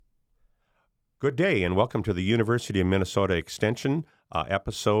Good day, and welcome to the University of Minnesota Extension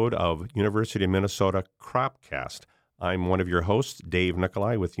episode of University of Minnesota CropCast. I'm one of your hosts, Dave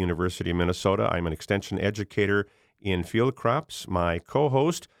Nicolai with University of Minnesota. I'm an extension educator in field crops. My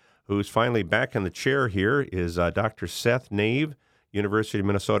co-host, who's finally back in the chair here, is Dr. Seth Naeve, University of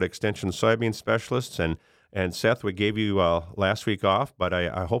Minnesota Extension soybean specialist. And Seth, we gave you last week off, but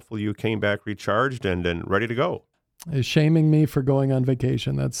I hopefully you came back recharged and ready to go. Is shaming me for going on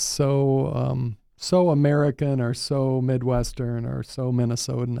vacation. That's so American or so Midwestern or so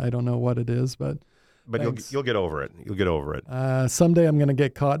Minnesotan. I don't know what it is, but you'll get over it. You'll get over it. Someday I'm going to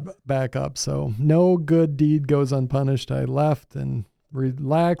get caught back up. So no good deed goes unpunished. I left and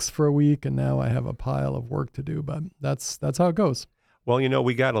relaxed for a week, and now I have a pile of work to do. But that's how it goes. Well,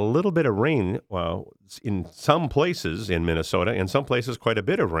 we got a little bit of rain in some places in Minnesota, in some places quite a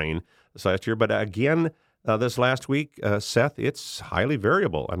bit of rain this last year. But again, this last week, Seth, it's highly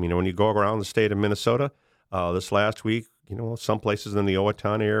variable. I mean, when you go around the state of Minnesota, this last week, some places in the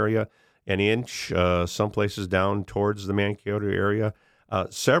Owatonna area, an inch, some places down towards the Mankato area,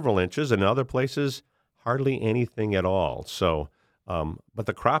 several inches, and other places, hardly anything at all. So, but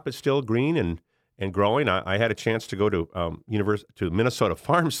the crop is still green and growing. I had a chance to go to Minnesota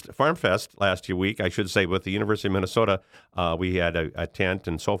Farm Fest last week, I should say, with the University of Minnesota. We had a tent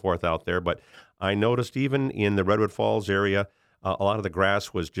and so forth out there, but I noticed even in the Redwood Falls area, a lot of the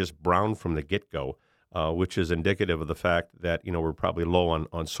grass was just brown from the get-go, which is indicative of the fact that, we're probably low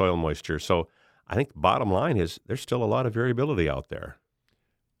on soil moisture. So I think the bottom line is there's still a lot of variability out there.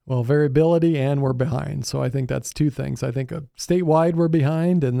 Well, variability, and we're behind. So I think that's two things. I think statewide we're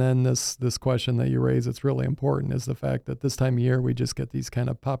behind, and then this question that you raise, it's really important, is the fact that this time of year we just get these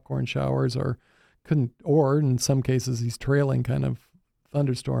kind of popcorn showers or in some cases these trailing kind of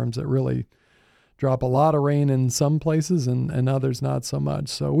thunderstorms that really drop a lot of rain in some places and others not so much.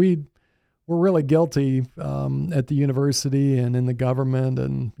 So we're really guilty at the university and in the government,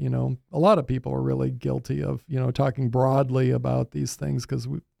 and a lot of people are really guilty of talking broadly about these things because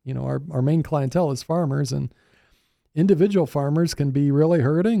our main clientele is farmers, and individual farmers can be really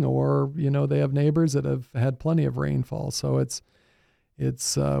hurting, or they have neighbors that have had plenty of rainfall. So it's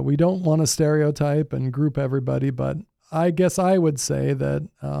we don't want to stereotype and group everybody, but I guess I would say that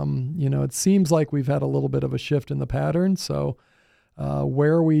it seems like we've had a little bit of a shift in the pattern. So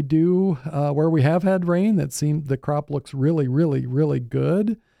where we have had rain, the crop looks really, really, really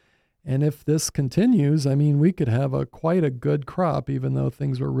good. And if this continues, I mean, we could have quite a good crop, even though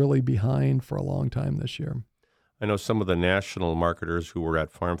things were really behind for a long time this year. I know some of the national marketers who were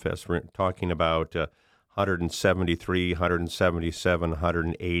at Farm Fest were talking about 173, 177,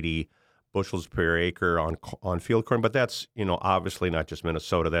 180 bushels per acre on field corn, but that's obviously not just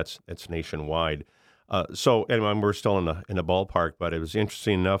Minnesota. That's nationwide. So anyway, we're still in the ballpark, but it was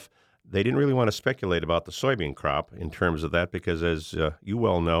interesting enough. They didn't really want to speculate about the soybean crop in terms of that because, as you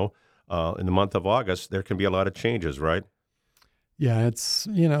well know, in the month of August there can be a lot of changes, right? Yeah, it's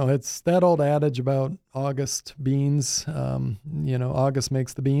that old adage about August beans. August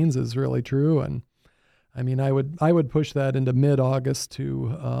makes the beans is really true, and I mean, I would push that into mid-August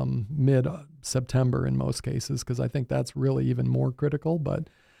to mid-September in most cases, because I think that's really even more critical. But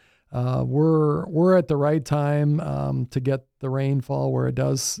we're at the right time to get the rainfall where it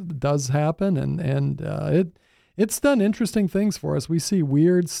does happen, and it's done interesting things for us. We see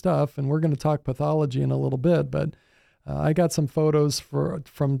weird stuff, and we're going to talk pathology in a little bit. But I got some photos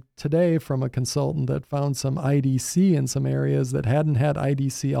from today from a consultant that found some IDC in some areas that hadn't had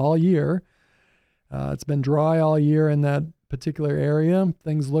IDC all year. It's been dry all year in that particular area.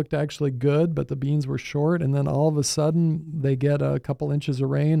 Things looked actually good, but the beans were short. And then all of a sudden they get a couple inches of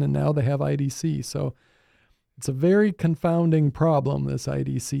rain and now they have IDC. So it's a very confounding problem, this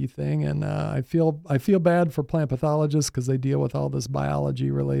IDC thing. And I feel bad for plant pathologists because they deal with all this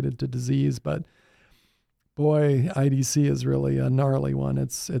biology related to disease. But boy, IDC is really a gnarly one.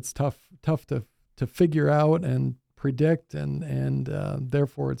 It's tough to figure out and predict, and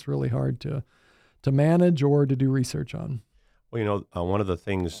therefore it's really hard to manage or to do research on. Well, one of the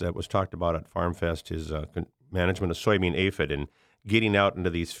things that was talked about at Farm Fest is management of soybean aphid and getting out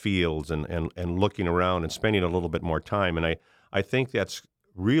into these fields and looking around and spending a little bit more time. And I think that's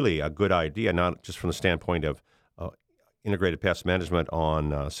really a good idea, not just from the standpoint of integrated pest management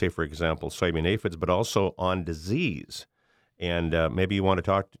on, say, for example, soybean aphids, but also on disease. And maybe you want to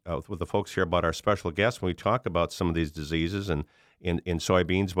talk with the folks here about our special guests when we talk about some of these diseases and in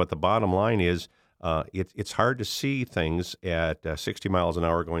soybeans. But the bottom line is it's hard to see things at 60 miles an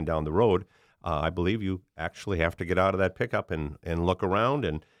hour going down the road. I believe you actually have to get out of that pickup and look around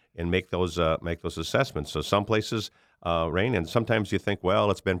and make those assessments. So some places rain, and sometimes you think, well,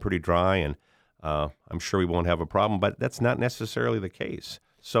 it's been pretty dry, and I'm sure we won't have a problem, but that's not necessarily the case.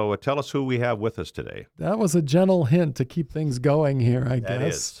 So tell us who we have with us today. That was a gentle hint to keep things going here, I guess. That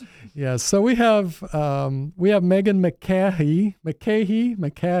is. Yeah. So we have Megan McCaghey.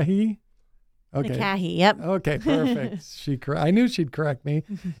 McCaghey. Okay. McCaghey, yep. Okay, perfect. I knew she'd correct me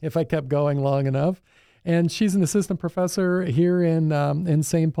if I kept going long enough. And she's an assistant professor here in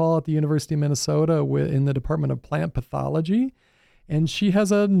St. Paul at the University of Minnesota in the Department of Plant Pathology. And she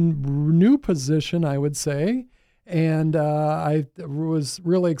has a new position, I would say. And I was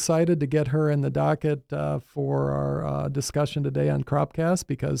really excited to get her in the docket for our discussion today on CropCast,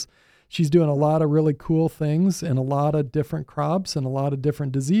 because she's doing a lot of really cool things in a lot of different crops and a lot of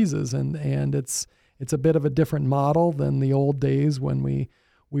different diseases. And it's a bit of a different model than the old days when we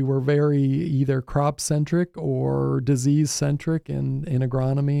were very either crop-centric or disease-centric in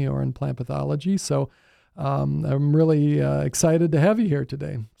agronomy or in plant pathology. So I'm really excited to have you here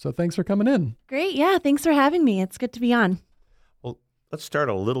today. So thanks for coming in. Great. Yeah. Thanks for having me. It's good to be on. Well, let's start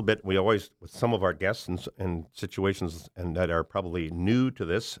a little bit. We always, with some of our guests and situations and that are probably new to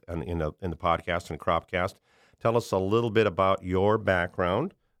this and in the podcast and CropCast, tell us a little bit about your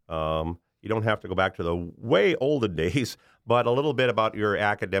background. You don't have to go back to the way olden days, but a little bit about your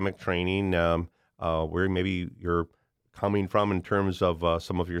academic training, where maybe you're coming from in terms of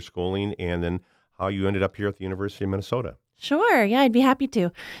some of your schooling, and then how you ended up here at the University of Minnesota. Sure. Yeah, I'd be happy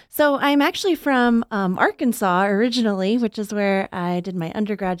to. So I'm actually from Arkansas originally, which is where I did my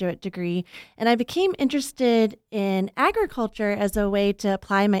undergraduate degree. And I became interested in agriculture as a way to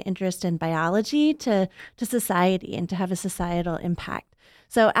apply my interest in biology to society and to have a societal impact.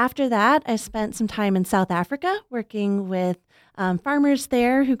 So after that, I spent some time in South Africa working with farmers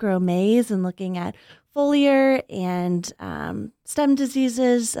there who grow maize and looking at foliar and stem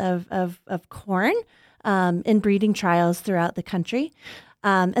diseases of corn in breeding trials throughout the country.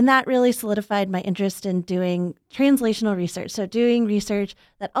 And that really solidified my interest in doing translational research. So doing research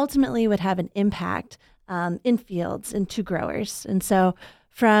that ultimately would have an impact in fields and to growers. And so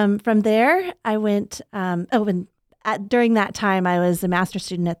from there, I went, during that time, I was a master's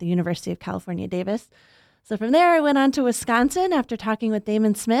student at the University of California, Davis. So from there, I went on to Wisconsin after talking with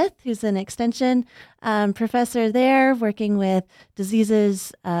Damon Smith, who's an extension professor there, working with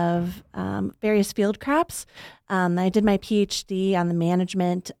diseases of various field crops. I did my PhD on the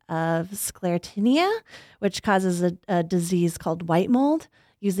management of Sclerotinia, which causes a disease called white mold,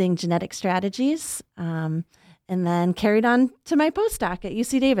 using genetic strategies, and then carried on to my postdoc at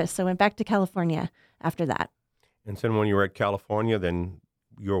UC Davis. So I went back to California after that. And then when you were at California, then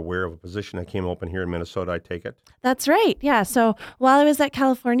you're aware of a position that came open here in Minnesota, I take it? That's right. Yeah. So while I was at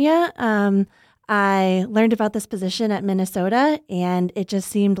California, I learned about this position at Minnesota, and it just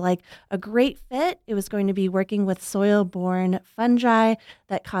seemed like a great fit. It was going to be working with soil-borne fungi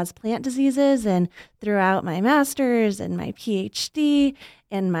that cause plant diseases. And throughout my master's and my PhD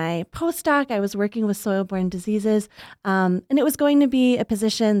and my postdoc, I was working with soil-borne diseases. And it was going to be a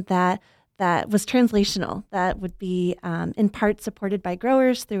position that was translational, that would be in part supported by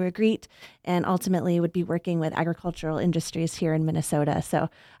growers through a GREET, and ultimately would be working with agricultural industries here in Minnesota. So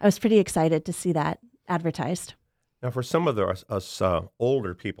I was pretty excited to see that advertised. Now, for some of us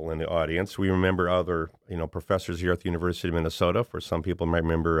older people in the audience, we remember other professors here at the University of Minnesota. For some people might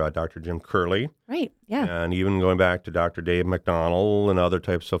remember Dr. Jim Curley. Right, yeah. And even going back to Dr. Dave McDonald and other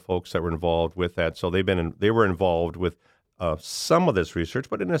types of folks that were involved with that. So they were involved with some of this research,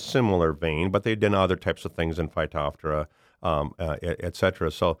 but in a similar vein, but they'd done other types of things in Phytophthora, et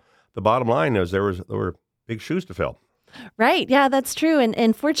cetera. So the bottom line is there were big shoes to fill. Right. Yeah, that's true.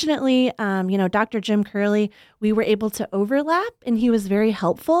 And fortunately, Dr. Jim Curley, we were able to overlap, and he was very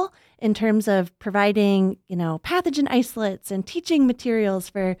helpful in terms of providing, pathogen isolates and teaching materials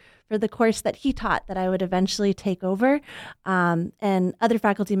for the course that he taught that I would eventually take over. And other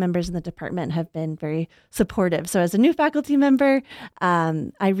faculty members in the department have been very supportive. So as a new faculty member,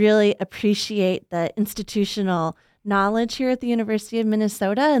 I really appreciate the institutional knowledge here at the University of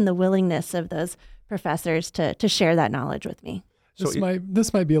Minnesota and the willingness of those professors to share that knowledge with me.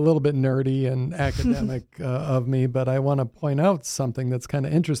 This might be a little bit nerdy and academic of me, but I want to point out something that's kind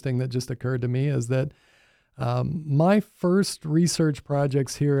of interesting that just occurred to me is that my first research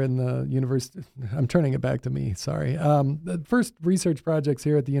projects here in the university, I'm turning it back to me, sorry. The first research projects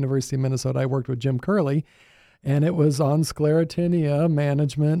here at the University of Minnesota, I worked with Jim Curley, and it was on Sclerotinia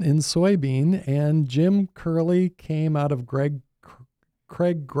management in soybean, and Jim Curley came out of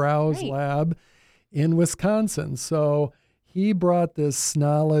Craig Grau's lab in Wisconsin. So he brought this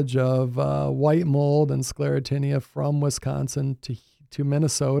knowledge of white mold and Sclerotinia from Wisconsin to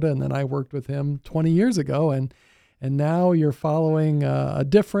Minnesota, and then I worked with him 20 years ago, and and now you're following a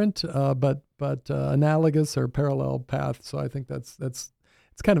different but analogous or parallel path. So I think that's it's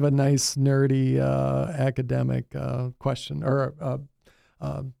kind of a nice nerdy academic question or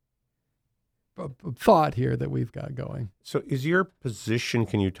thought here that we've got going. So is your position,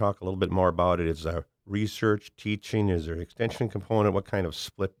 can you talk a little bit more about it? Is there research, teaching? Is there an extension component? What kind of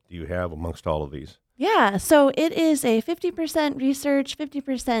split do you have amongst all of these? Yeah, so it is a 50% research,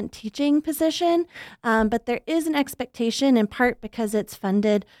 50% teaching position, but there is an expectation, in part because it's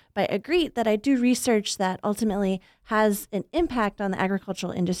funded by a GREET, that I do research that ultimately has an impact on the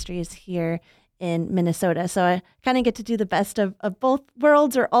agricultural industries here in Minnesota. So I kind of get to do the best of both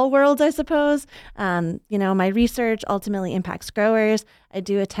worlds, or all worlds, I suppose. My research ultimately impacts growers. I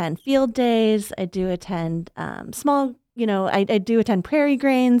do attend field days. I do attend I do attend prairie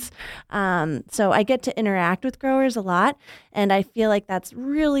grains. So I get to interact with growers a lot. And I feel like that's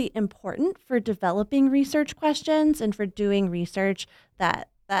really important for developing research questions and for doing research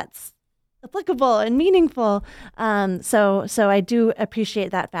that's applicable and meaningful. So I do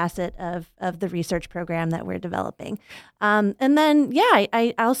appreciate that facet of the research program that we're developing. And then,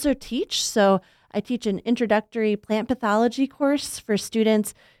 I also teach. So I teach an introductory plant pathology course for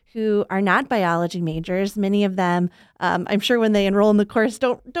students who are not biology majors. Many of them, I'm sure when they enroll in the course,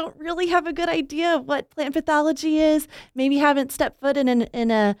 don't really have a good idea of what plant pathology is. Maybe haven't stepped foot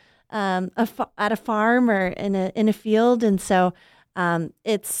at a farm or in a field, and so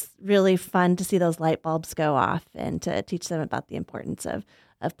it's really fun to see those light bulbs go off and to teach them about the importance of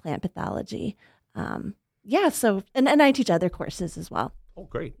plant pathology. So I teach other courses as well. Oh,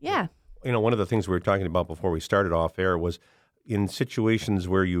 great. Yeah. One of the things we were talking about before we started off air was in situations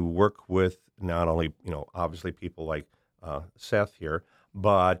where you work with not only, obviously people like Seth here,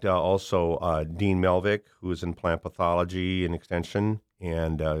 but also Dean Melvick, who is in plant pathology and extension,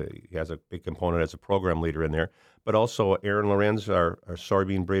 and he has a big component as a program leader in there, but also Aaron Lorenz, our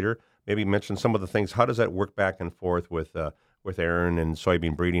soybean breeder. Maybe mention some of the things. How does that work back and forth with Aaron and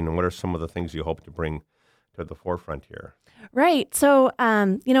soybean breeding, and what are some of the things you hope to bring to the forefront here? Right. So,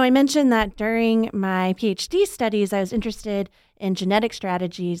 I mentioned that during my PhD studies, I was interested in genetic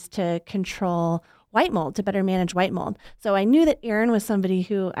strategies to control white mold, to better manage white mold. So I knew that Aaron was somebody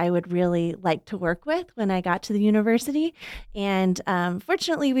who I would really like to work with when I got to the university. And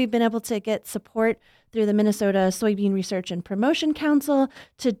fortunately, we've been able to get support through the Minnesota Soybean Research and Promotion Council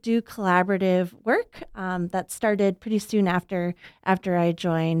to do collaborative work that started pretty soon after I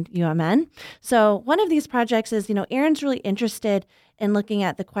joined UMN. So one of these projects is, Aaron's really interested in looking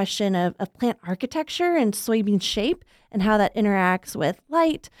at the question of plant architecture and soybean shape and how that interacts with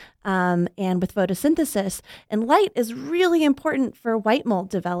light and with photosynthesis. And light is really important for white mold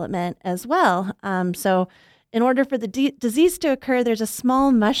development as well. So in order for the disease to occur, there's a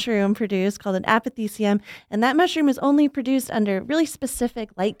small mushroom produced called an apothecium, and that mushroom is only produced under really specific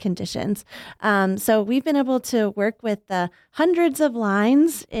light conditions. So we've been able to work with the hundreds of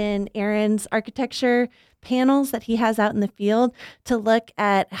lines in Aaron's architecture panels that he has out in the field to look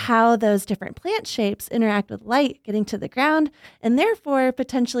at how those different plant shapes interact with light getting to the ground, and therefore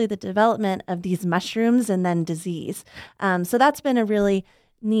potentially the development of these mushrooms and then disease. So that's been a really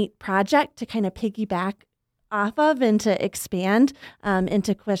neat project to kind of piggyback off of and to expand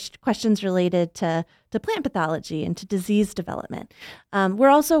into questions related to plant pathology and to disease development. We're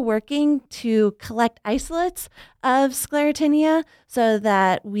also working to collect isolates of Sclerotinia so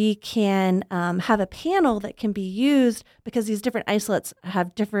that we can have a panel that can be used, because these different isolates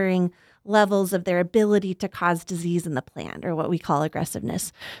have differing levels of their ability to cause disease in the plant, or what we call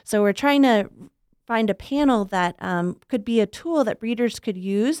aggressiveness. So we're trying to find a panel that could be a tool that breeders could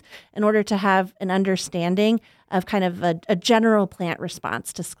use in order to have an understanding of kind of a general plant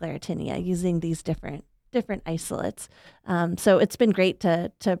response to Sclerotinia using these different isolates. So it's been great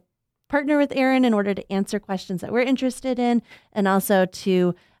to partner with Aaron in order to answer questions that we're interested in, and also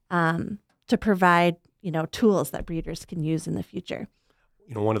to provide tools that breeders can use in the future.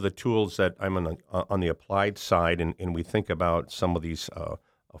 One of the tools that I'm on the applied side, and we think about some of these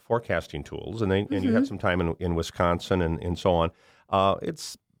forecasting tools, and you had some time in Wisconsin and so on.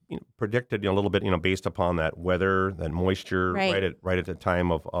 It's predicted a little bit, based upon that weather, that moisture, right at the time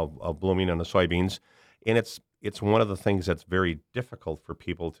of blooming on the soybeans, and it's one of the things that's very difficult for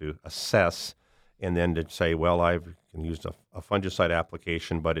people to assess, and then to say, well, I can use a fungicide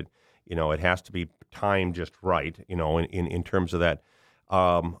application, but it has to be timed just right, in terms of that.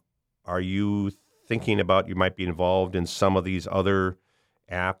 Are you thinking about you might be involved in some of these other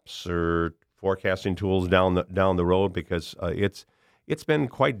apps or forecasting tools down the road, because it's been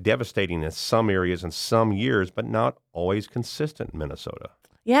quite devastating in some areas and some years, but not always consistent in Minnesota?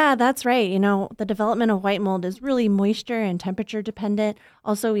 Yeah, that's right. The development of white mold is really moisture and temperature dependent.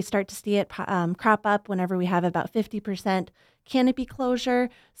 Also, we start to see it crop up whenever we have about 50% canopy closure.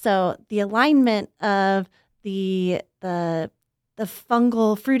 So the alignment of the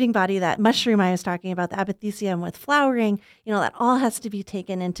fungal fruiting body, that mushroom I was talking about, the epithecium with flowering, that all has to be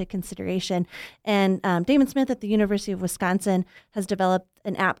taken into consideration. And Damon Smith at the University of Wisconsin has developed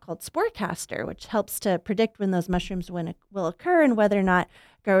an app called Sporecaster, which helps to predict when those mushrooms will occur and whether or not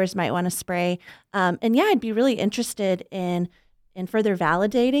growers might want to spray. And yeah, I'd be really interested in further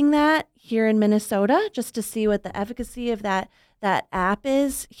validating that here in Minnesota, just to see what the efficacy of that app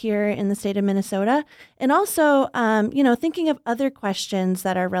is here in the state of Minnesota. And also, thinking of other questions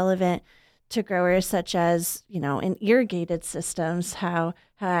that are relevant to growers, such as, in irrigated systems, how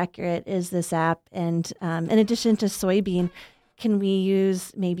accurate is this app? And in addition to soybean, can we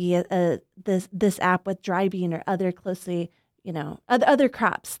use maybe this app with dry bean or other closely, other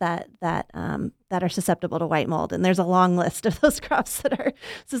crops that are susceptible to white mold? And there's a long list of those crops that are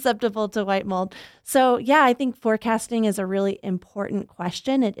susceptible to white mold. So yeah, I think forecasting is a really important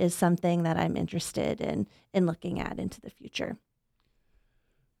question. It is something that I'm interested in looking at into the future.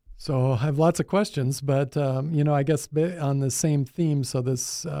 So I have lots of questions, but I guess on the same theme. So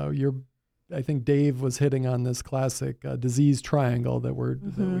this, I think Dave was hitting on this classic disease triangle that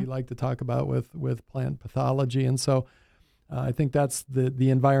we like to talk about with plant pathology, and so I think that's the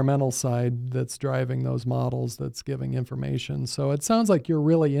environmental side that's driving those models, that's giving information. So it sounds like you're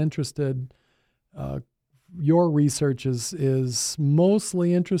really interested. Your research is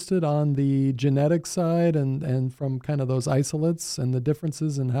mostly interested on the genetic side and from kind of those isolates and the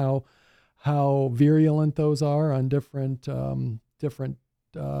differences in how virulent those are on different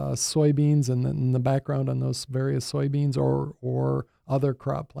soybeans and the background on those various soybeans or other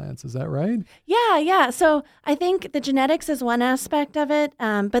crop plants. Is that right? Yeah. So I think the genetics is one aspect of it,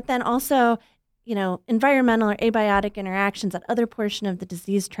 but then also, environmental or abiotic interactions, that other portion of the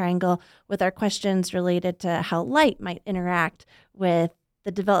disease triangle, with our questions related to how light might interact with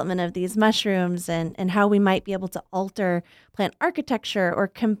the development of these mushrooms and how we might be able to alter plant architecture or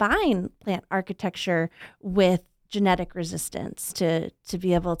combine plant architecture with genetic resistance to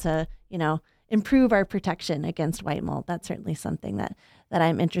be able to, improve our protection against white mold. That's certainly something that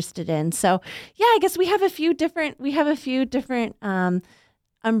I'm interested in. So yeah, I guess we have a few different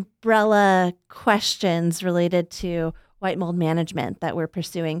umbrella questions related to white mold management that we're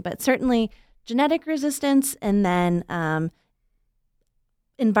pursuing, but certainly genetic resistance and then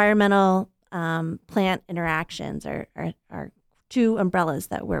environmental plant interactions are two umbrellas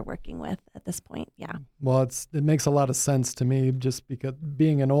that we're working with at this point. Yeah. Well, it makes a lot of sense to me, just because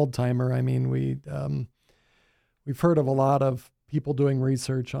being an old timer, I mean, we've heard of a lot of people doing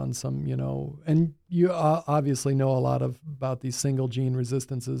research on some, and you obviously know a lot about these single gene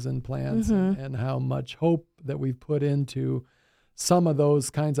resistances in plants and how much hope that we've put into some of those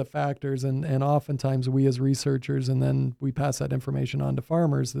kinds of factors. And oftentimes we as researchers, and then we pass that information on to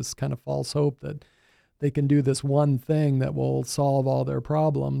farmers, this kind of false hope that they can do this one thing that will solve all their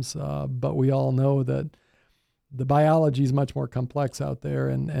problems. But we all know that the biology is much more complex out there,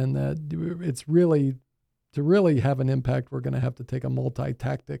 and that it's really, to really have an impact, we're going to have to take a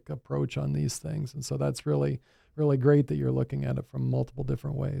multi-tactic approach on these things. And so that's really, really great that you're looking at it from multiple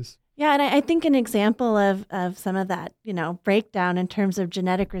different ways. Yeah, and I think an example of some of that, breakdown in terms of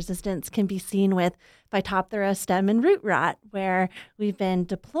genetic resistance can be seen with Phytophthora stem and root rot, where we've been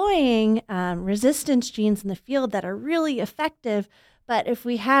deploying resistance genes in the field that are really effective. But if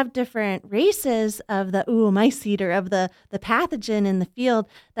we have different races of the oomycete, or of the pathogen in the field,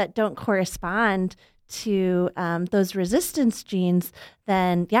 that don't correspond to those resistance genes,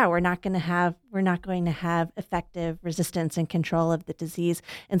 then we're not going to have effective resistance and control of the disease.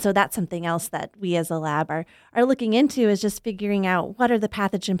 And so that's something else that we as a lab are looking into, is just figuring out what are the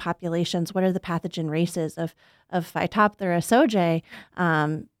pathogen populations, what are the pathogen races of Phytophthora sojae,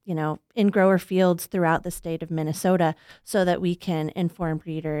 in grower fields throughout the state of Minnesota, so that we can inform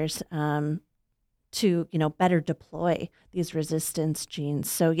breeders to better deploy these resistance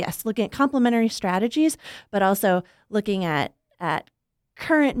genes. So yes, looking at complementary strategies, but also looking at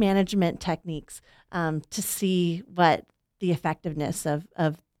current management techniques to see what the effectiveness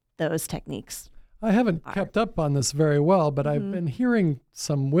of those techniques. I haven't kept up on this very well, but I've been hearing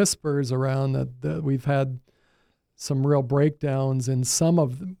some whispers around that we've had some real breakdowns in some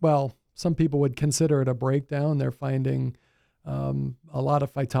people would consider it a breakdown. They're finding a lot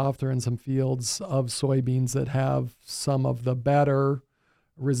of Phytophthora in some fields of soybeans that have some of the better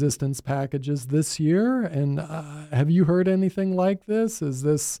resistance packages this year. And have you heard anything like this? Is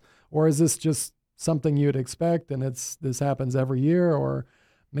this just something you'd expect and this happens every year? Or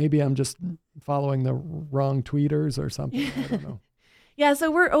maybe I'm just following the wrong tweeters or something. I don't know. Yeah,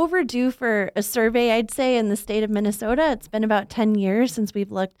 so we're overdue for a survey, I'd say, in the state of Minnesota. It's been about 10 years since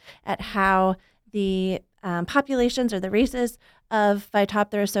we've looked at how the populations or the races of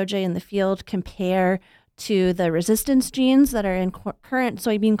Phytophthora sojae in the field compare to the resistance genes that are in current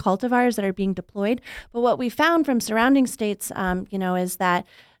soybean cultivars that are being deployed. But what we found from surrounding states, is that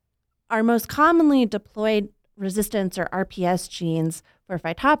our most commonly deployed resistance or RPS genes for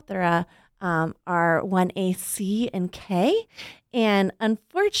Phytophthora are 1A-C and K. And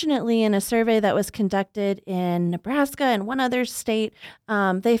unfortunately, in a survey that was conducted in Nebraska and one other state,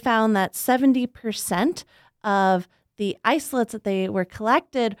 they found that 70% of the isolates that they were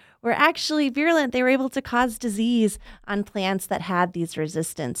collected were actually virulent. They were able to cause disease on plants that had these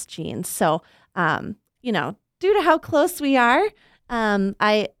resistance genes. So, due to how close we are, and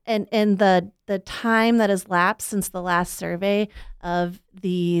the time that has lapsed since the last survey of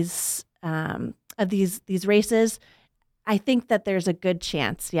these races, I think that there's a good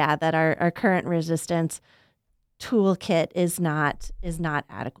chance, that our current resistance toolkit is not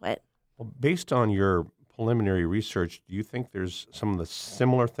adequate. Well, based on your preliminary research, do you think there's some of the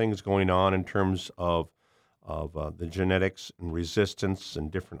similar things going on in terms of the genetics and resistance and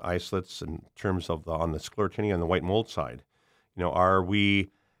different isolates in terms of on the Sclerotinia and the white mold side? Are we,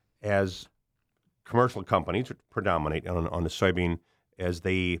 as commercial companies which predominate on the soybean, as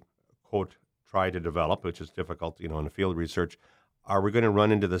they, quote, try to develop, which is difficult, in the field research, are we going to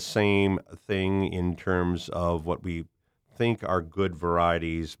run into the same thing in terms of what we think are good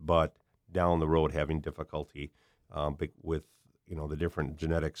varieties, but down the road having difficulty with, the different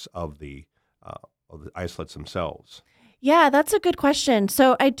genetics of the isolates themselves? Yeah, that's a good question.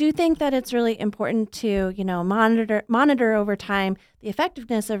 So I do think that it's really important to, monitor over time the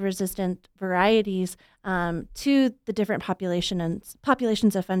effectiveness of resistant varieties to the different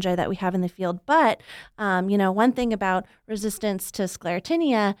populations of fungi that we have in the field. But, one thing about resistance to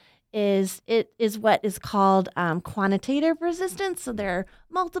Sclerotinia is it is what is called quantitative resistance. So there are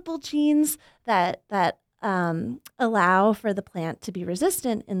multiple genes that allow for the plant to be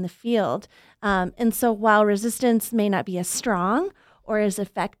resistant in the field. And so while resistance may not be as strong or as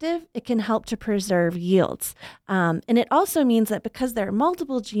effective, it can help to preserve yields. And it also means that because there are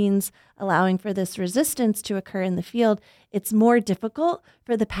multiple genes allowing for this resistance to occur in the field, it's more difficult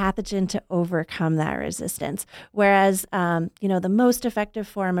for the pathogen to overcome that resistance. Whereas, the most effective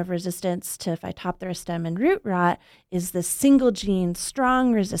form of resistance to Phytophthora stem and root rot is the single gene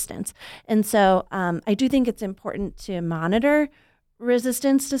strong resistance. And so I do think it's important to monitor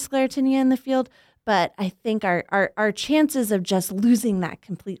resistance to Sclerotinia in the field, but I think our chances of just losing that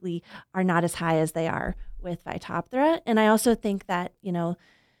completely are not as high as they are with Phytophthora. And I also think that,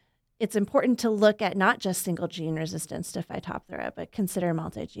 it's important to look at not just single gene resistance to Phytophthora, but consider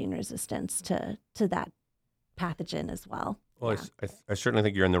multi-gene resistance to that pathogen as well. Well, yeah. I certainly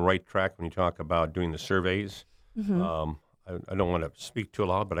think you're on the right track when you talk about doing the surveys. Mm-hmm. I don't want to speak too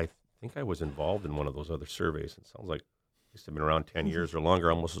loud, but I think I was involved in one of those other surveys. It sounds like it must have been around 10 years or longer,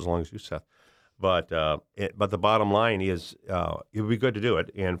 almost as long as you, Seth. But the bottom line is it would be good to do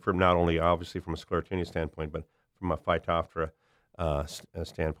it, and from not only obviously from a Sclerotinia standpoint, but from a Phytophthora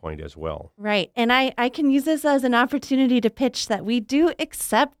standpoint as well. Right. And I can use this as an opportunity to pitch that we do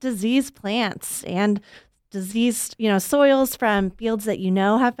accept diseased plants and diseased, soils from fields that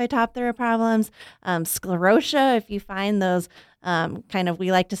have Phytophthora problems. Sclerotia, if you find those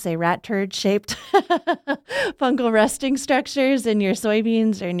we like to say rat turd shaped fungal resting structures in your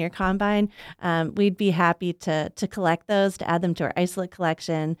soybeans or in your combine, we'd be happy to collect those, to add them to our isolate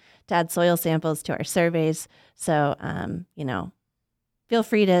collection, to add soil samples to our surveys. So, feel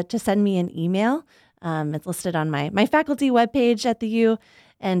free to send me an email. It's listed on my faculty webpage at the U,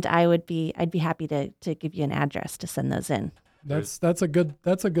 and I'd be happy to give you an address to send those in. That's a good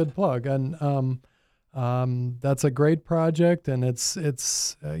plug, and that's a great project. And it's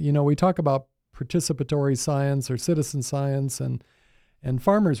we talk about participatory science or citizen science, and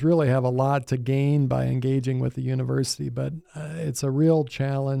farmers really have a lot to gain by engaging with the university, but it's a real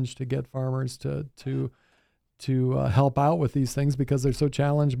challenge to get farmers to help out with these things because they're so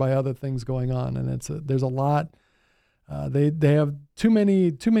challenged by other things going on, and there's a lot. They have too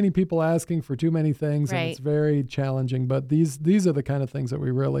many people asking for too many things, right. And it's very challenging. But these are the kind of things that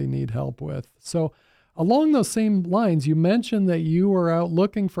we really need help with. So, along those same lines, you mentioned that you were out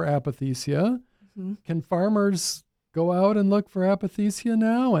looking for apothecia. Mm-hmm. Can farmers go out and look for apothecia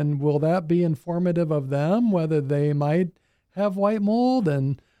now, and will that be informative of them whether they might have white mold,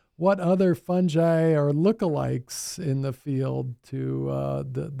 and what other fungi are lookalikes in the field to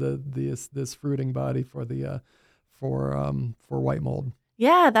this fruiting body for white mold?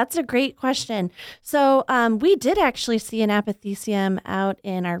 Yeah, that's a great question. So we did actually see an apothecium out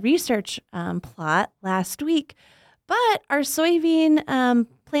in our research plot last week, but our soybean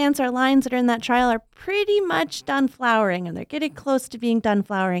plants, our lines that are in that trial are pretty much done flowering, and they're getting close to being done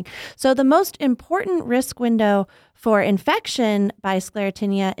flowering. So the most important risk window for infection by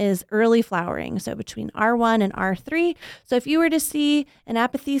Sclerotinia is early flowering, so between R1 and R3. So if you were to see an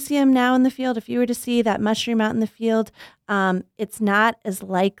apothecium now in the field, if you were to see that mushroom out in the field, it's not as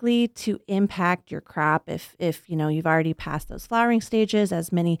likely to impact your crop if you've already passed those flowering stages,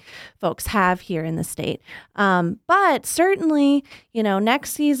 as many folks have here in the state. But certainly,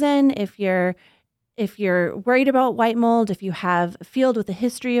 next season, if you're worried about white mold, if you have a field with a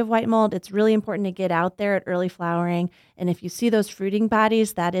history of white mold, it's really important to get out there at early flowering. And if you see those fruiting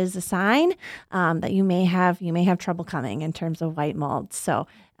bodies, that is a sign that you may have trouble coming in terms of white mold. So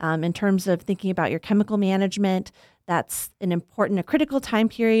in terms of thinking about your chemical management, that's a critical time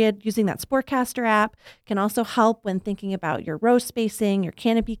period. Using that Sporecaster app can also help when thinking about your row spacing, your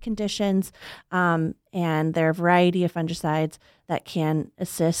canopy conditions, and there are a variety of fungicides that can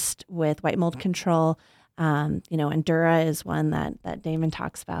assist with white mold control. Endura is one that Damon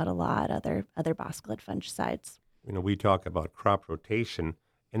talks about a lot, other boscalid fungicides. We talk about crop rotation,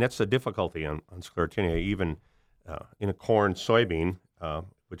 and that's the difficulty on Sclerotinia, even in a corn soybean,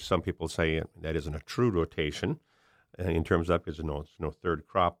 which some people say that isn't a true rotation. In terms of, because it's no third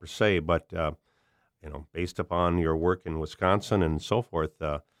crop per se, but based upon your work in Wisconsin and so forth,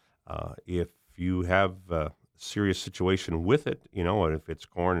 if you have a serious situation with it, and if it's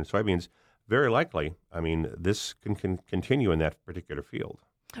corn and soybeans, very likely, this can continue in that particular field.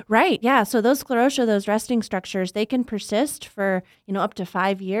 Right. Yeah. So those sclerotia, those resting structures, they can persist for up to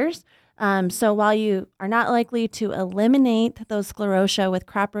 5 years. So while you are not likely to eliminate those sclerotia with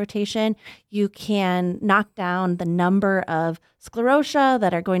crop rotation, you can knock down the number of sclerotia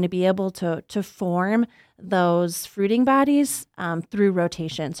that are going to be able to form those fruiting bodies through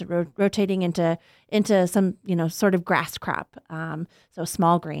rotation. So rotating into some sort of grass crop. So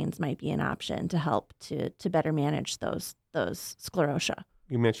small grains might be an option to help to better manage those sclerotia.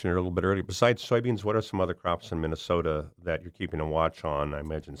 You mentioned it a little bit earlier. Besides soybeans, what are some other crops in Minnesota that you're keeping a watch on? I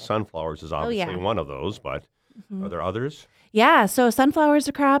imagine sunflowers is obviously one of those, but are there others? Yeah, so sunflower is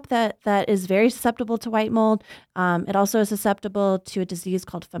a crop that is very susceptible to white mold. It also is susceptible to a disease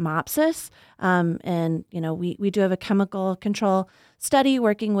called phomopsis. We do have a chemical control study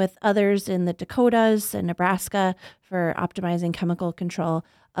working with others in the Dakotas and Nebraska for optimizing chemical control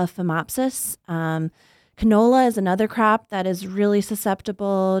of phomopsis. Canola is another crop that is really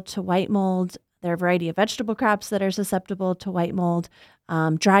susceptible to white mold. There are a variety of vegetable crops that are susceptible to white mold.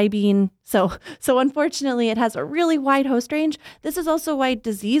 Dry bean. So unfortunately, it has a really wide host range. This is also why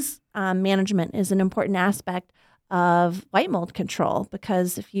disease management is an important aspect of white mold control,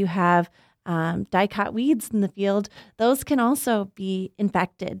 because if you have dicot weeds in the field, those can also be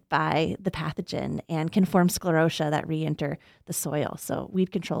infected by the pathogen and can form sclerotia that re-enter the soil. So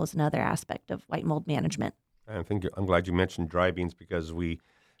weed control is another aspect of white mold management. I'm glad you mentioned dry beans, because we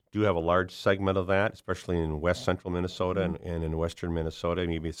do have a large segment of that, especially in west central Minnesota and in western Minnesota.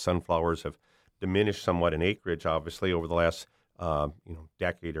 Maybe sunflowers have diminished somewhat in acreage, obviously, over the last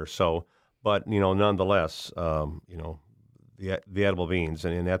decade or so. But nonetheless, the edible beans,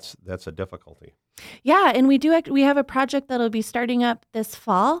 and that's a difficulty. Yeah, and we have a project that'll be starting up this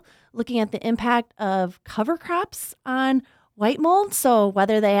fall, looking at the impact of cover crops on white mold. So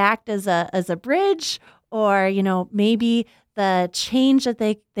whether they act as a bridge, or maybe the change that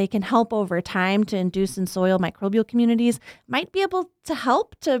they can help over time to induce in soil microbial communities might be able to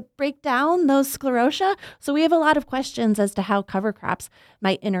help to break down those sclerotia. So we have a lot of questions as to how cover crops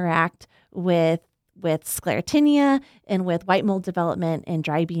might interact with Sclerotinia and with white mold development in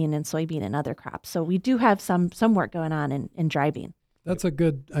dry bean and soybean and other crops. So we do have some work going on in dry bean. That's a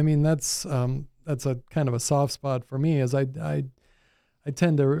good, that's a kind of a soft spot for me, as I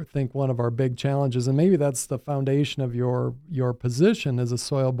tend to think one of our big challenges, and maybe that's the foundation of your position as a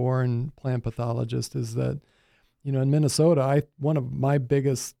soil-borne plant pathologist, is that, in Minnesota, one of our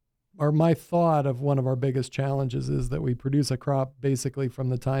biggest challenges is that we produce a crop basically from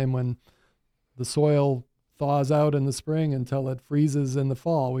the time when the soil thaws out in the spring until it freezes in the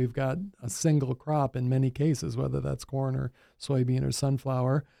fall. We've got a single crop in many cases, whether that's corn or soybean or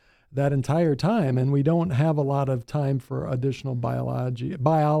sunflower, that entire time, and we don't have a lot of time for additional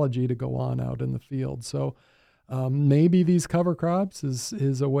biology to go on out in the field. So maybe these cover crops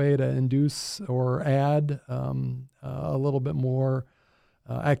is a way to induce or add a little bit more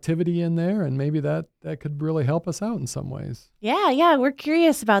activity in there, and maybe that could really help us out in some ways. Yeah, we're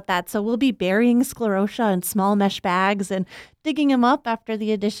curious about that. So we'll be burying sclerotia in small mesh bags and digging them up after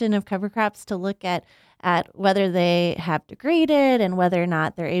the addition of cover crops to look at whether they have degraded and whether or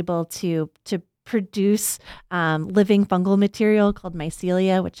not they're able to produce living fungal material called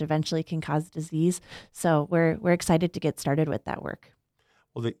mycelia, which eventually can cause disease. So we're excited to get started with that work.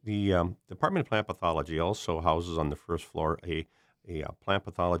 Well, the Department of Plant Pathology also houses on the first floor a plant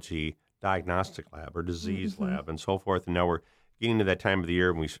pathology diagnostic lab or disease lab and so forth. And now we're getting to that time of the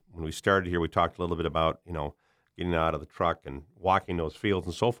year. When we started here, we talked a little bit about, getting out of the truck and walking those fields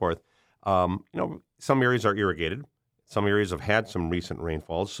and so forth. Some areas are irrigated. Some areas have had some recent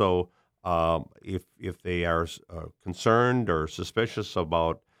rainfalls. So if they are concerned or suspicious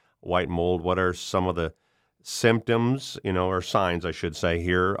about white mold, what are some of the symptoms, or signs, I should say,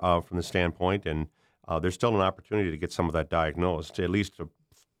 here from the standpoint? And there's still an opportunity to get some of that diagnosed, at least to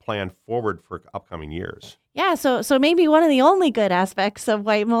plan forward for upcoming years. Yeah, so maybe one of the only good aspects of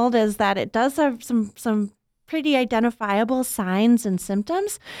white mold is that it does have some pretty identifiable signs and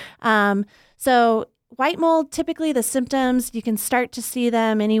symptoms. So white mold, typically the symptoms, you can start to see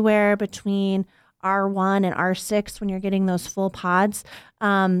them anywhere between R1 and R6 when you're getting those full pods.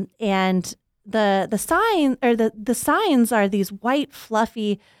 And the signs are these white,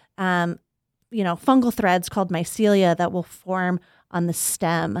 fluffy, fungal threads called mycelia that will form on the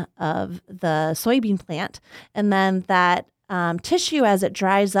stem of the soybean plant. And then that tissue, as it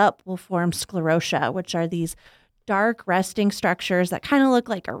dries up, will form sclerotia, which are these dark resting structures that kind of look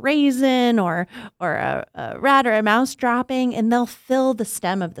like a raisin or a rat or a mouse dropping, and they'll fill the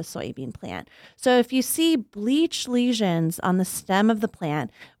stem of the soybean plant. So if you see bleached lesions on the stem of the plant,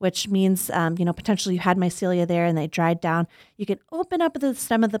 which means, potentially you had mycelia there and they dried down, you can open up the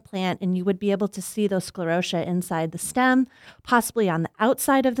stem of the plant and you would be able to see those sclerotia inside the stem, possibly on the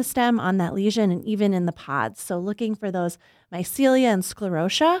outside of the stem on that lesion, and even in the pods. So looking for those mycelia and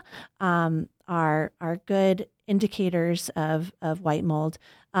sclerotia are good indicators of white mold.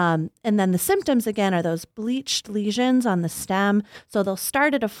 And then the symptoms, again, are those bleached lesions on the stem. So they'll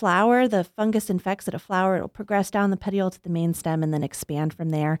start at a flower. The fungus infects at a flower. It'll progress down the petiole to the main stem and then expand from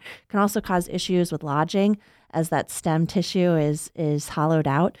there. It can also cause issues with lodging as that stem tissue is hollowed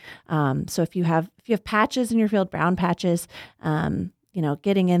out. So if you have patches in your field, brown patches,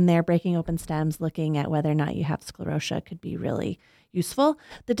 getting in there, breaking open stems, looking at whether or not you have sclerotia could be really useful.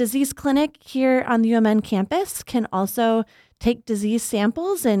 The disease clinic here on the UMN campus can also take disease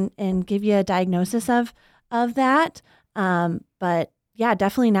samples and give you a diagnosis of that. But yeah,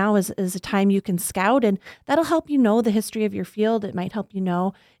 definitely now is a time you can scout, and that'll help you know the history of your field. It might help you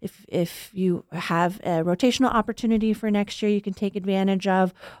know if you have a rotational opportunity for next year you can take advantage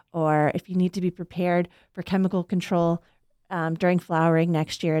of, or if you need to be prepared for chemical control during flowering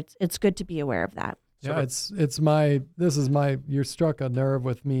next year. It's good to be aware of that. Yeah, you struck a nerve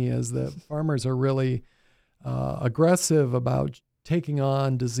with me, is that farmers are really aggressive about taking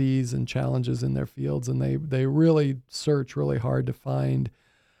on disease and challenges in their fields, and they really search really hard to find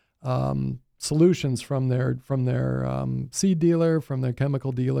solutions from their seed dealer, from their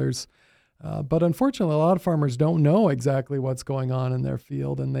chemical dealers. But unfortunately, a lot of farmers don't know exactly what's going on in their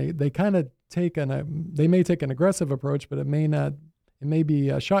field, and they kind of they may take an aggressive approach, but it may be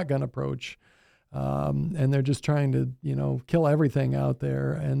a shotgun approach. And they're just trying to, kill everything out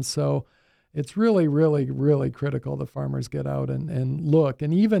there. And so it's really, really, really critical that farmers get out and look.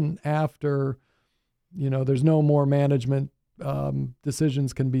 And even after, there's no more management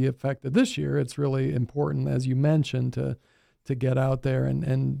decisions can be affected this year, it's really important, as you mentioned, to get out there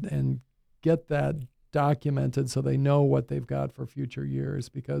and get that documented so they know what they've got for future years.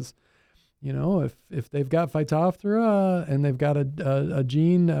 Because if they've got Phytophthora and they've got a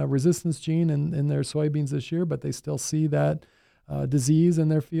gene, a resistance gene in their soybeans this year, but they still see that disease in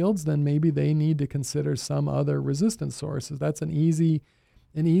their fields, then maybe they need to consider some other resistance sources. That's an easy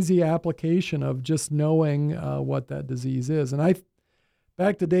application of just knowing what that disease is. And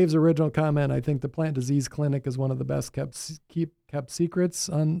back to Dave's original comment, I think the Plant Disease Clinic is one of the best kept secrets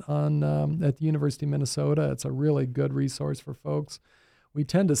on at the University of Minnesota. It's a really good resource for folks. We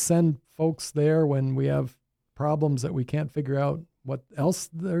tend to send folks there when we have problems that we can't figure out what else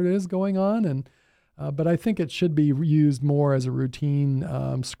there is going on. But I think it should be used more as a routine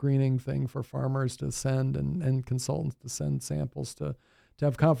screening thing for farmers to send and consultants to send samples to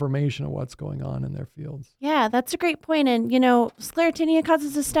have confirmation of what's going on in their fields. Yeah, that's a great point. And, Sclerotinia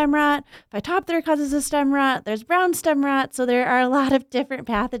causes a stem rot. Phytophthora causes a stem rot. There's brown stem rot. So there are a lot of different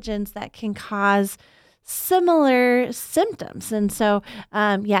pathogens that can cause similar symptoms. And so,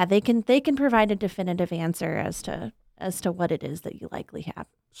 they can provide a definitive answer as to as to what it is that you likely have.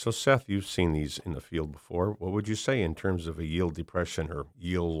 So, Seth, you've seen these in the field before. What would you say in terms of a yield depression or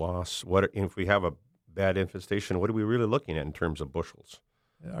yield loss? What if we have a bad infestation? What are we really looking at in terms of bushels?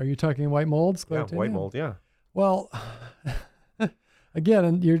 Are you talking white mold, Sclerotinia? Yeah, white mold, yeah. Well, again,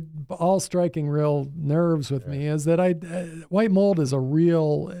 and you're all striking real nerves with me, is that white mold is a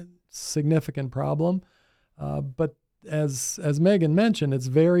real significant problem. But as Megan mentioned, it's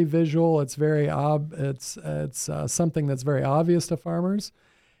very visual. It's very it's something that's very obvious to farmers.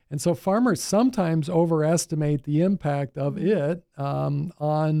 And so farmers sometimes overestimate the impact of it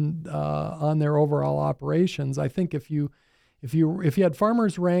on their overall operations. I think if you had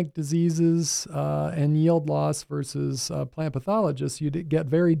farmers rank diseases and yield loss versus plant pathologists, you'd get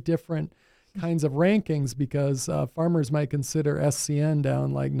very different kinds of rankings, because farmers might consider SCN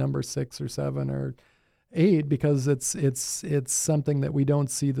down like number 6 or 7 or 8 because it's something that we don't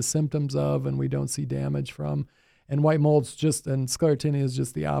see the symptoms of and we don't see damage from. And white mold's and Sclerotinia is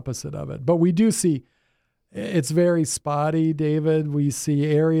just the opposite of it. But we do see, it's very spotty, David. We see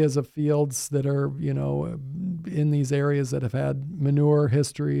areas of fields that are, in these areas that have had manure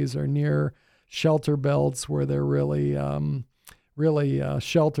histories or near shelter belts where they're really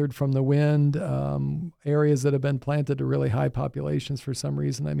sheltered from the wind, areas that have been planted to really high populations for some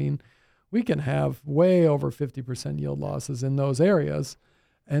reason. I mean, we can have way over 50% yield losses in those areas.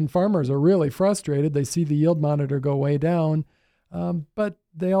 And farmers are really frustrated. They see the yield monitor go way down, but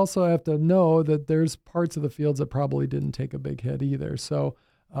they also have to know that there's parts of the fields that probably didn't take a big hit either. So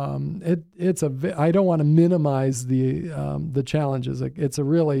I don't want to minimize the challenges. It's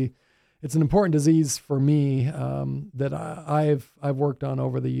an important disease for me that I've worked on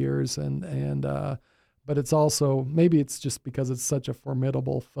over the years, but it's also, maybe it's just because it's such a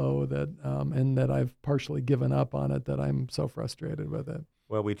formidable foe that and that I've partially given up on it, that I'm so frustrated with it.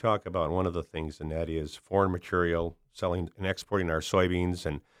 Well, we talk about one of the things, and that is foreign material, selling and exporting our soybeans,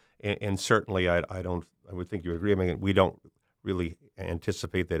 and certainly I would think you would agree. I mean, we don't really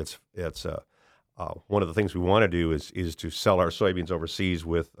anticipate that it's one of the things we want to do is to sell our soybeans overseas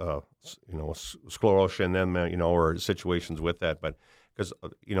with sclerotinia, and then or situations with that. But because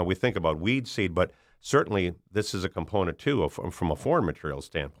we think about weed seed, but certainly this is a component too from a foreign material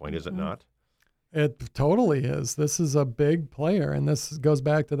standpoint, is it not? It totally is. This is a big player, and this goes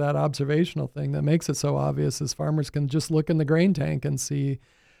back to that observational thing that makes it so obvious, is farmers can just look in the grain tank and see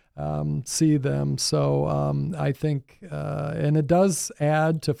them. So I think, and it does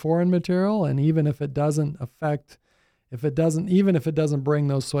add to foreign material, and even if it doesn't bring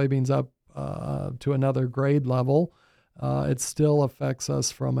those soybeans up to another grade level, it still affects us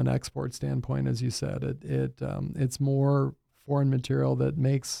from an export standpoint, as you said. It's more foreign material that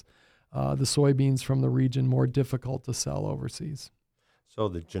makes the soybeans from the region more difficult to sell overseas. So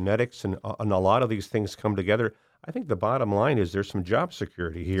the genetics and a lot of these things come together. I think the bottom line is there's some job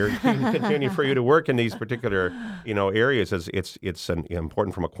security here to continue for you to work in these particular areas. It's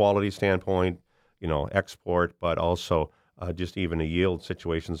important from a quality standpoint, export, but also just even the yield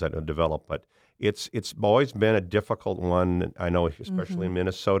situations that develop. But it's always been a difficult one. I know, especially in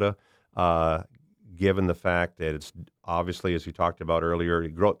Minnesota. Given the fact that it's obviously, as you talked about earlier,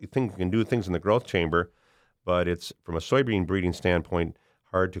 you can do things in the growth chamber, but it's, from a soybean breeding standpoint,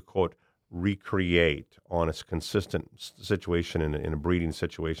 hard to, quote, recreate on a consistent situation in a breeding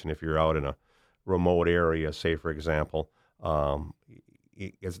situation if you're out in a remote area, say, for example.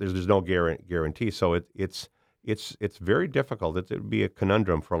 There's no guarantee. So it's very difficult. It would be a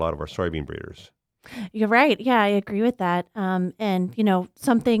conundrum for a lot of our soybean breeders. You're right. Yeah, I agree with that. And,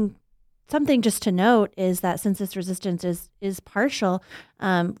 something just to note is that since this resistance is partial,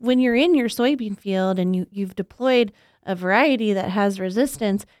 when you're in your soybean field and you've deployed a variety that has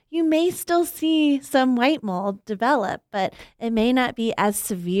resistance, you may still see some white mold develop, but it may not be as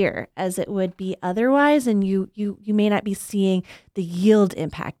severe as it would be otherwise, and you may not be seeing the yield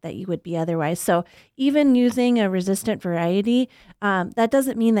impact that you would be otherwise. So even using a resistant variety, that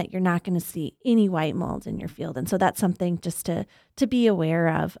doesn't mean that you're not going to see any white mold in your field, and so that's something just to be aware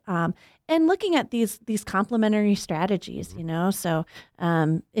of. And looking at these complementary strategies, so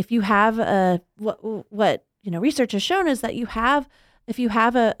if you have what research has shown is that if you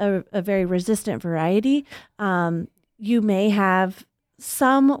have a very resistant variety, you may have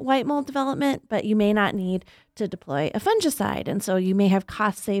some white mold development, but you may not need to deploy a fungicide. And so you may have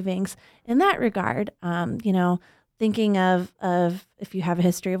cost savings in that regard. Thinking of if you have a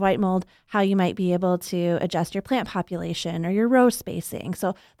history of white mold, how you might be able to adjust your plant population or your row spacing.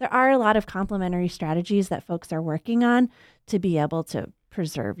 So there are a lot of complementary strategies that folks are working on to be able to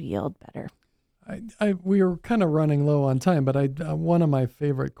preserve yield better. We were kind of running low on time, but one of my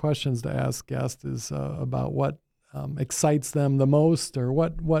favorite questions to ask guests is about what excites them the most, or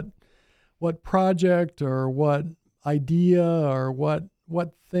what project or what idea or what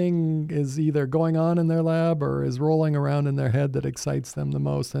thing is either going on in their lab or is rolling around in their head that excites them the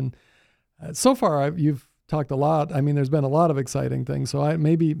most. And so far, you've talked a lot. I mean, there's been a lot of exciting things. So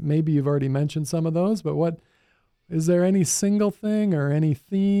maybe you've already mentioned some of those, but is there any single thing or any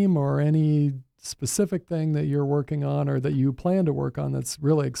theme or any specific thing that you're working on or that you plan to work on that's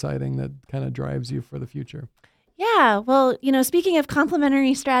really exciting that kind of drives you for the future? Yeah, well, speaking of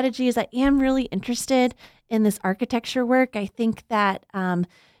complementary strategies, I am really interested in this architecture work. I think that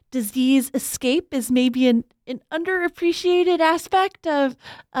disease escape is maybe an underappreciated aspect of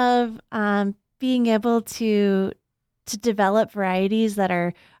being able to develop varieties that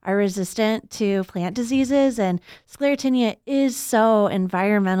are resistant to plant diseases. And Sclerotinia is so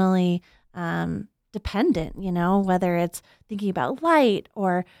environmentally dependent, whether it's thinking about light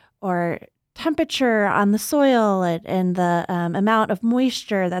or temperature on the soil and the amount of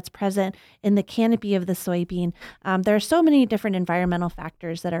moisture that's present in the canopy of the soybean. There are so many different environmental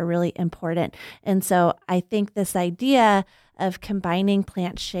factors that are really important. And so I think this idea of combining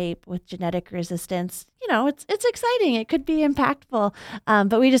plant shape with genetic resistance, it's exciting. It could be impactful,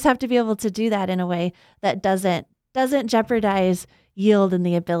 but we just have to be able to do that in a way that doesn't jeopardize yield and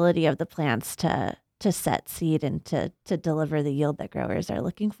the ability of the plants to set seed and to deliver the yield that growers are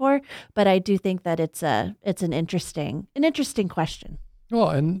looking for. But I do think that it's an interesting question. Well,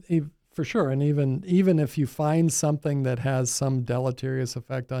 and for sure. And even if you find something that has some deleterious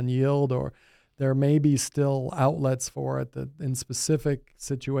effect on yield, or there may be still outlets for it that in specific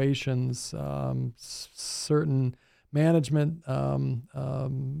situations, certain management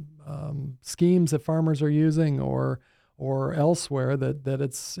schemes that farmers are using or elsewhere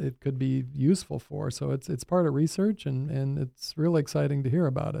that it could be useful for. So it's part of research, and it's really exciting to hear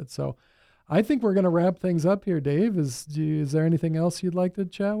about it. So I think we're going to wrap things up here, Dave. Is there anything else you'd like to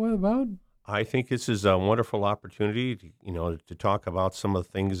chat about? I think this is a wonderful opportunity to talk about some of the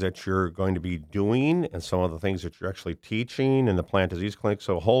things that you're going to be doing and some of the things that you're actually teaching in the plant disease clinic.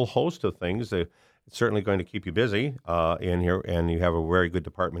 So a whole host of things that it's certainly going to keep you busy in here, and you have a very good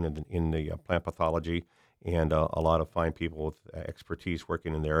department in the plant pathology, and a lot of fine people with expertise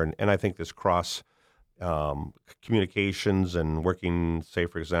working in there. And I think this cross communications and working, say,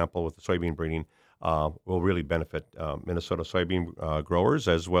 for example, with the soybean breeding will really benefit Minnesota soybean growers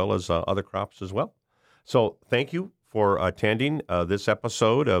as well as other crops as well. So thank you for attending this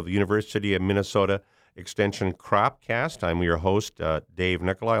episode of University of Minnesota Extension CropCast. I'm your host, Dave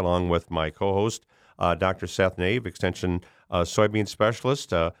Nicolai, along with my co-host, Dr. Seth Naeve, Extension soybean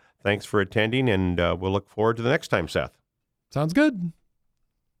specialist. Thanks for attending, and we'll look forward to the next time, Seth. Sounds good.